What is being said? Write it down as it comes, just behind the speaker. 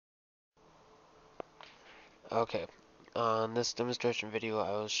Okay, on this demonstration video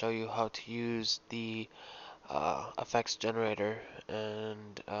I will show you how to use the effects generator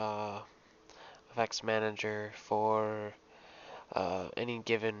and effects manager for any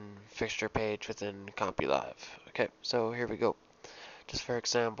given fixture page within CompuLive. Okay, so here we go. Just for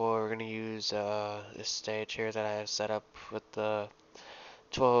example, we're going to use this stage here that I have set up with the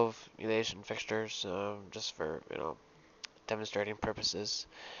 12 elation fixtures, just for demonstrating purposes.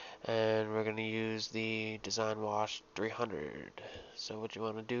 And we're going to use the Design Wash 300. So what you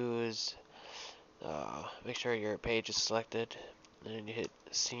want to do is make sure your page is selected, and then you hit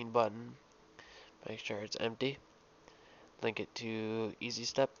Scene button, make sure it's empty, link it to Easy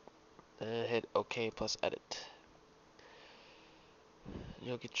Step, and hit OK plus Edit.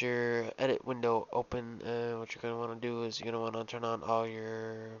 You'll get your edit window open, and what you're going to want to do is you're going to want to turn on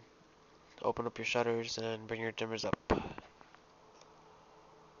open up your shutters and bring your dimmers up.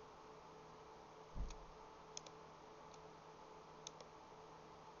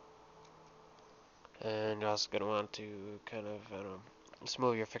 And you're also going to want to kind of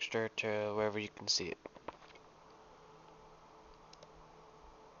smooth your fixture to wherever you can see it.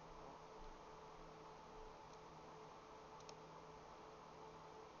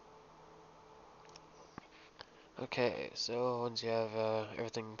 Okay, so once you have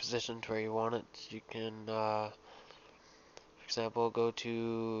everything positioned where you want it, you can, for example, go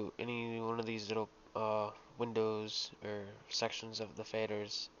to any one of these little windows or sections of the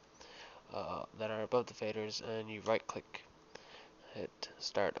faders that are above the faders, and you right click, hit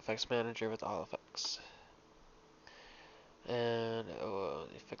Start Effects Manager with all effects. And the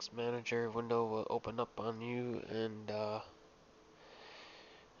Effects Manager window will open up on you, and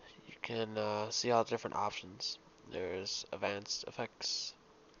you can see all the different options. There's Advanced Effects,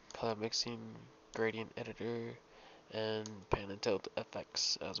 Color Mixing, Gradient Editor, and Pan and Tilt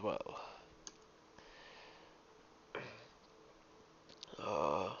effects as well.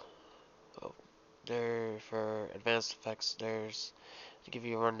 Uh, oh, there for advanced effects, there's to give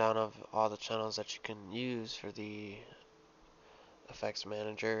you a rundown of all the channels that you can use for the effects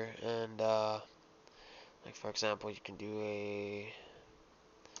manager, and like for example, you can do a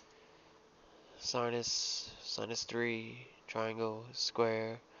sinus 3, triangle,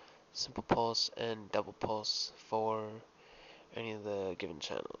 square, simple pulse, and double pulse for any of the given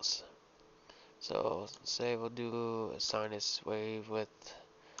channels. So say we'll do a sinus wave with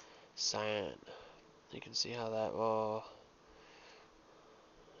cyan. You can see how that will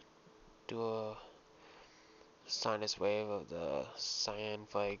do a sinus wave of the cyan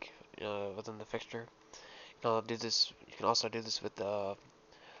flag within the fixture. You can also do this with the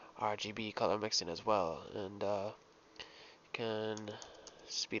RGB color mixing as well, and you can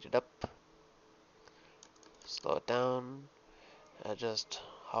speed it up, slow it down, adjust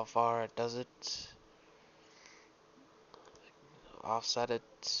how far it does it, offset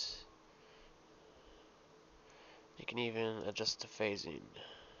it. You can even adjust the phasing,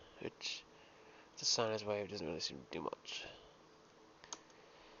 which the sinus wave doesn't really seem to do much.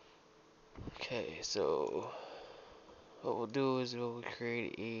 Okay, so what we'll do is we'll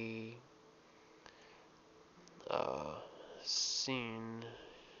create a scene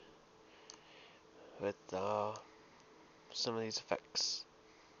with some of these effects.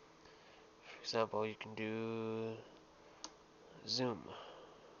 For example, you can do zoom,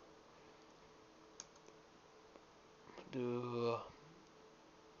 do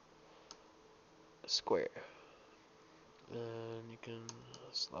square, and you can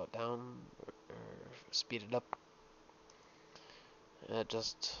slow it down or speed it up, and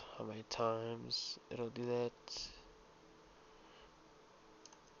adjust how many times it'll do that.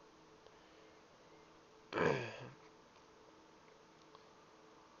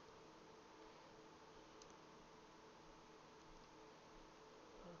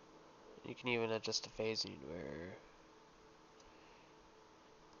 You can even adjust the phasing where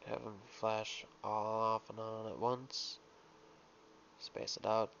you have them flash all off and on at once, space it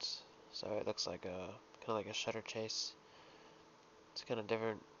out so it looks like kind of like a shutter chase. It's kind of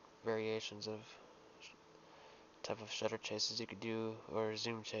different variations of type of shutter chases you could do, or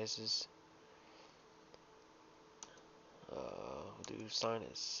zoom chases. We'll do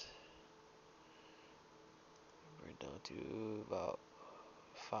sinus. We're down to about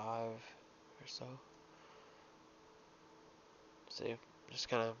 5 or so. See, just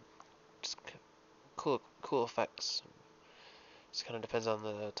kind of just cool effects. Just kind of depends on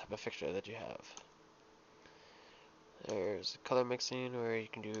the type of fixture that you have. There's color mixing where you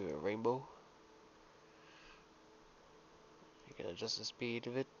can do a rainbow. You can adjust the speed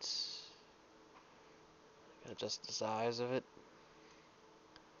of it. You can adjust the size of it.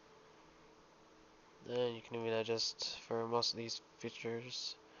 And you can even adjust for most of these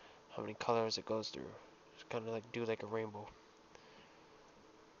features how many colors it goes through. Just kind of like do like a rainbow.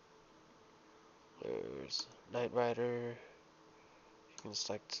 There's Night Rider. You can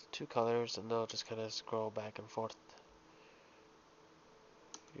select two colors and they'll just kind of scroll back and forth.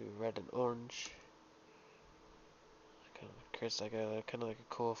 Do red and orange. Kind of creates like a kind of like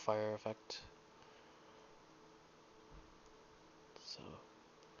a cool fire effect. So,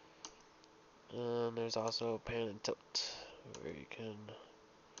 and there's also pan and tilt, where you can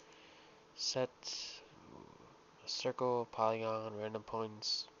set a circle, polygon, random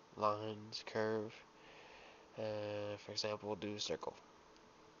points, lines, curve, and for example, we'll do circle.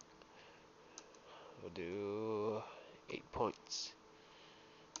 We'll do 8 points.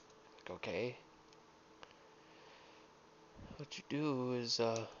 Click OK. What you do is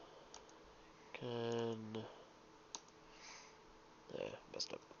can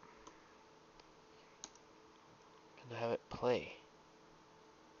messed up. Can have it play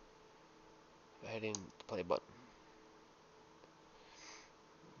by hitting the play button.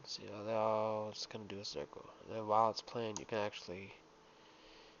 See how they all just kind of do a circle. And then while it's playing, you can actually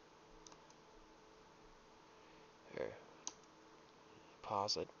here,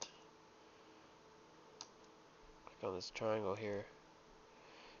 pause it. Click on this triangle here.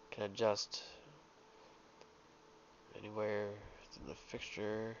 Can adjust anywhere in the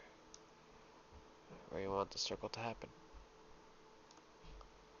fixture where you want the circle to happen.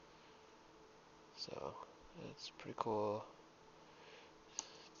 So it's a pretty cool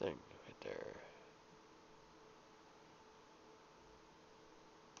thing right there.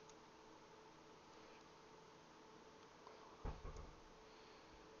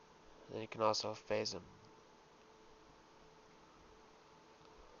 Then you can also phase them.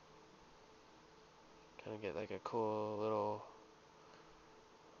 Kind of get like a cool little,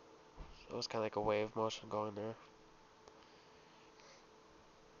 so it's kind of like a wave motion going there.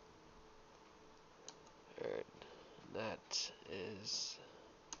 Alright, that is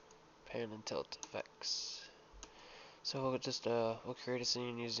pan and tilt effects. So we'll just we'll create a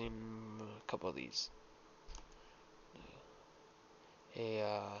scene using a couple of these. A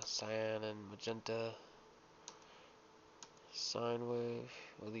cyan and magenta sine wave.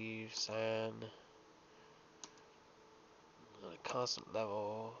 We'll leave cyan on a constant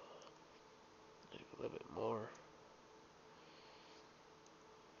level. Maybe a little bit more.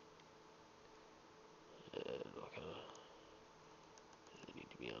 And we'll kind of doesn't need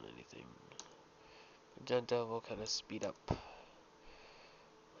to be on anything. Magenta will kind of speed up.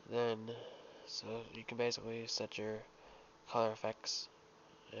 Then, so you can basically set your color effects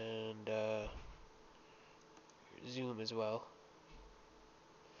and zoom as well.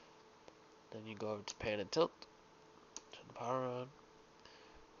 Then you go over to pan and tilt, turn the power on,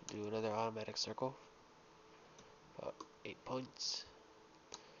 do another automatic circle, about 8 points.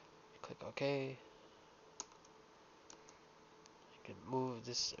 You click OK. You can move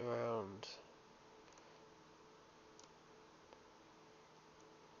this around.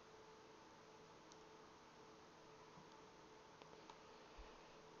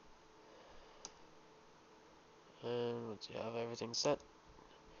 And once you have everything set,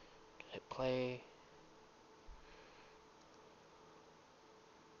 hit play.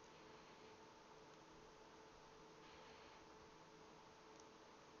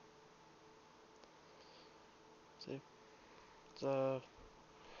 See, it's a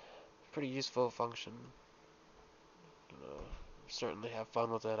pretty useful function. Certainly have fun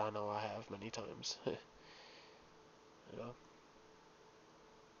with it. I know I have many times. You know.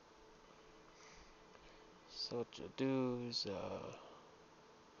 So what you'll do is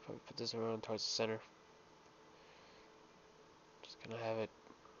probably put this around towards the center. Just gonna have it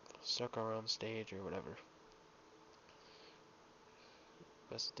circle around the stage or whatever.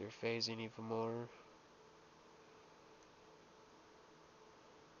 Mess with your phasing even more.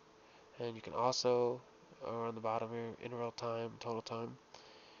 And you can also, around the bottom here, interval time, total time,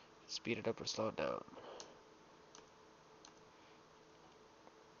 speed it up or slow it down.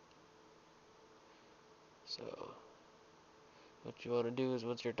 So, what you want to do is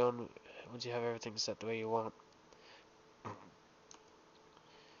once you're done, once you have everything set the way you want,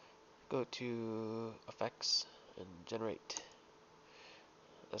 go to effects and generate.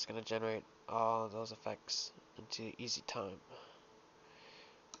 That's going to generate all of those effects into easy time.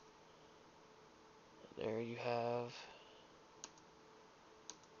 There you have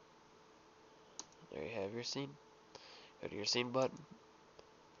your scene. Go to your scene button,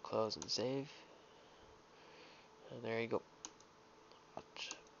 close and save, and there you go.